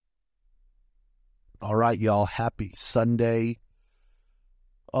All right, y'all. Happy Sunday.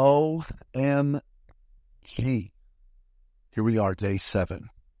 OMG. Here we are, day 7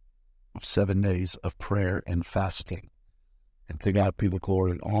 of 7 days of prayer and fasting. And to God be the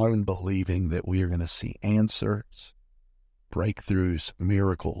glory. I'm believing that we are going to see answers, breakthroughs,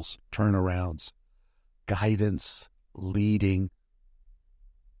 miracles, turnarounds, guidance, leading.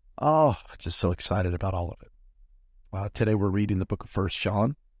 Oh, just so excited about all of it. Today we're reading the book of 1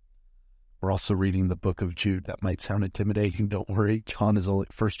 John. We're also reading the book of Jude. That might sound intimidating. Don't worry. 1 John is only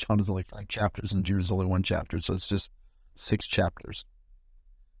 5 chapters and Jude is only 1 chapter. So it's just 6 chapters.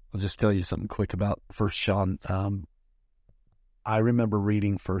 I'll just tell you something quick about 1 John. I remember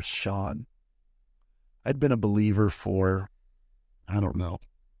reading 1 John. I'd been a believer for, I don't know.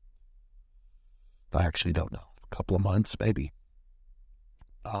 I actually don't know. A couple of months, maybe.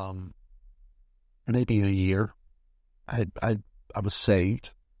 Maybe a year. I was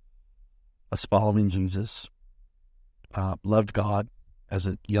saved. I was following Jesus, loved God as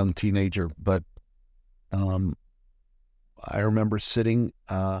a young teenager, but I remember sitting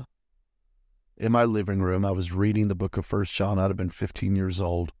in my living room. I was reading the book of 1 John. I'd have been 15 years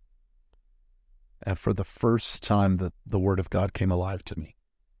old. And for the first time, the Word of God came alive to me.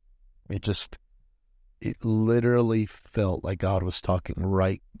 It literally felt like God was talking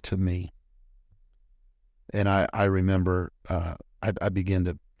right to me. And I remember I began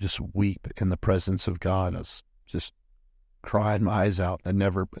to just weep in the presence of God. I was just crying my eyes out. I'd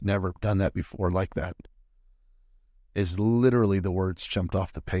never done that before like that. Is literally the words jumped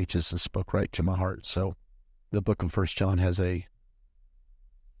off the pages and spoke right to my heart. So the book of 1 John has a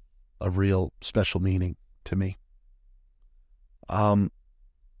real special meaning to me. Psalm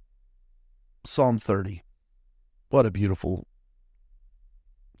 30. What a beautiful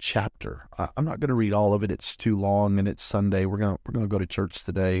chapter. I'm not going to read all of it. It's too long, and it's Sunday. We're going to go to church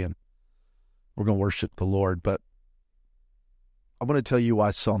today, and we're going to worship the Lord. But I want to tell you why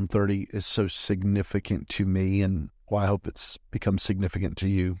Psalm 30 is so significant to me, and why I hope it's become significant to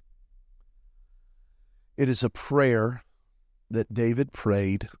you. It is a prayer that David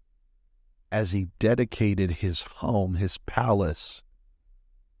prayed as he dedicated his home, his palace,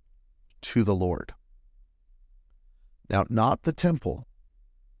 to the Lord. Now, not the temple,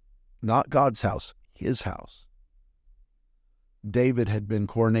 not God's house, his house. David had been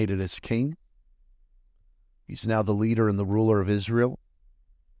coronated as king. He's now the leader and the ruler of Israel.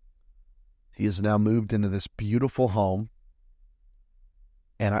 He has now moved into this beautiful home.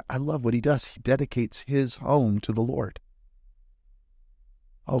 And I love what he does. He dedicates his home to the Lord.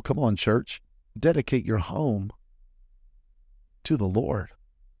 Oh, come on, church. Dedicate your home to the Lord.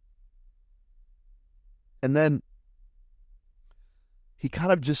 And then he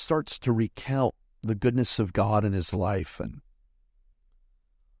kind of just starts to recount the goodness of God in his life and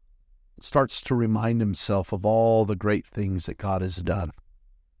starts to remind himself of all the great things that God has done.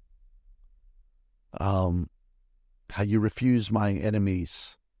 How you refused my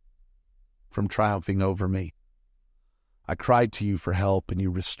enemies from triumphing over me. I cried to you for help and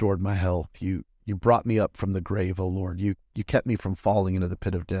you restored my health. You brought me up from the grave, O Lord. You kept me from falling into the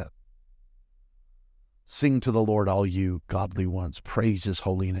pit of death. Sing to the Lord, all you godly ones. Praise his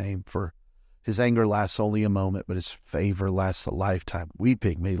holy name, for his anger lasts only a moment, but his favor lasts a lifetime.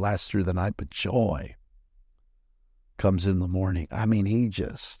 Weeping may last through the night, but joy comes in the morning. I mean, he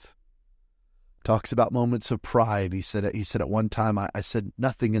just talks about moments of pride. He said at one time, I said,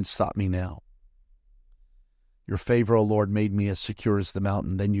 nothing can stop me now. Your favor, O Lord, made me as secure as the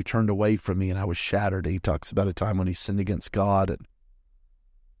mountain. Then you turned away from me and I was shattered. He talks about a time when he sinned against God, and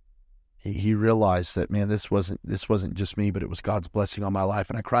he realized that, man, this wasn't just me, but it was God's blessing on my life.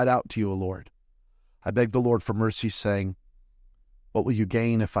 And I cried out to you, O Lord. I begged the Lord for mercy, saying, what will you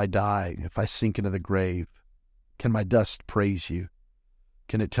gain if I die, if I sink into the grave? Can my dust praise you?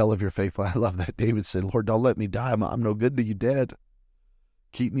 Can it tell of your faithfulness? I love that. David said, Lord, don't let me die. I'm no good to you dead.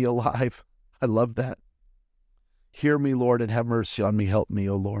 Keep me alive. I love that. Hear me, Lord, and have mercy on me. Help me,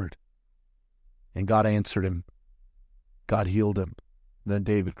 O Lord. And God answered him. God healed him. Then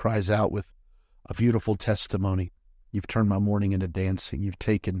David cries out with a beautiful testimony. You've turned my mourning into dancing. You've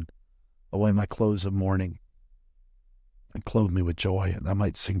taken away my clothes of mourning and clothed me with joy. And I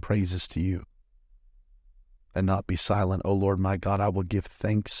might sing praises to you and not be silent. O Lord, my God, I will give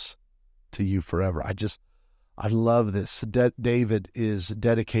thanks to you forever. I love this. David is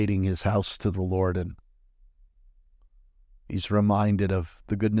dedicating his house to the Lord, and he's reminded of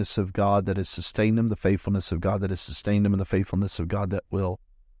the goodness of God that has sustained him, the faithfulness of God that has sustained him, and the faithfulness of God that will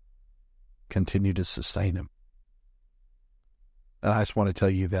continue to sustain him. And I just want to tell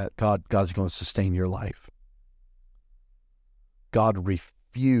you that God's going to sustain your life. God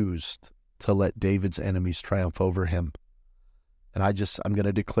refused to let David's enemies triumph over him. And I'm going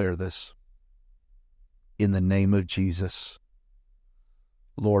to declare this. In the name of Jesus,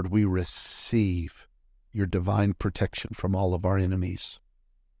 Lord, we receive your divine protection from all of our enemies.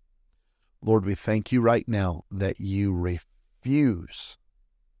 Lord, we thank you right now that you refuse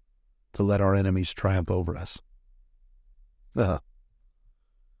to let our enemies triumph over us. That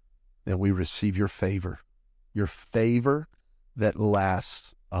we receive your favor that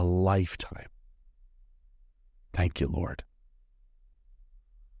lasts a lifetime. Thank you, Lord.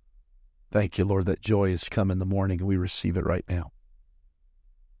 Thank you, Lord, that joy has come in the morning and we receive it right now.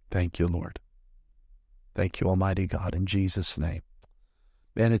 Thank you, Lord. Thank you, Almighty God, in Jesus' name.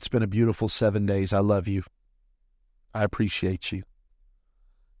 Man, it's been a beautiful 7 days. I love you. I appreciate you.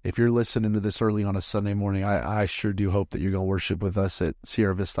 If you're listening to this early on a Sunday morning, I sure do hope that you're going to worship with us at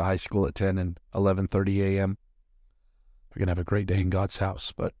Sierra Vista High School at 10 and 11:30 a.m. We're going to have a great day in God's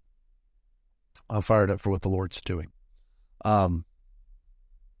house, but I'm fired up for what the Lord's doing.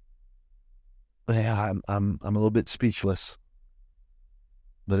 Yeah, I'm a little bit speechless,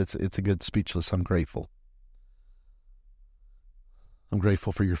 but it's a good speechless. I'm grateful. I'm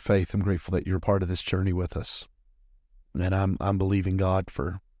grateful for your faith. I'm grateful that you're part of this journey with us. And I'm believing God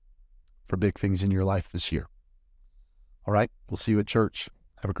for big things in your life this year. All right, we'll see you at church.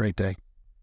 Have a great day.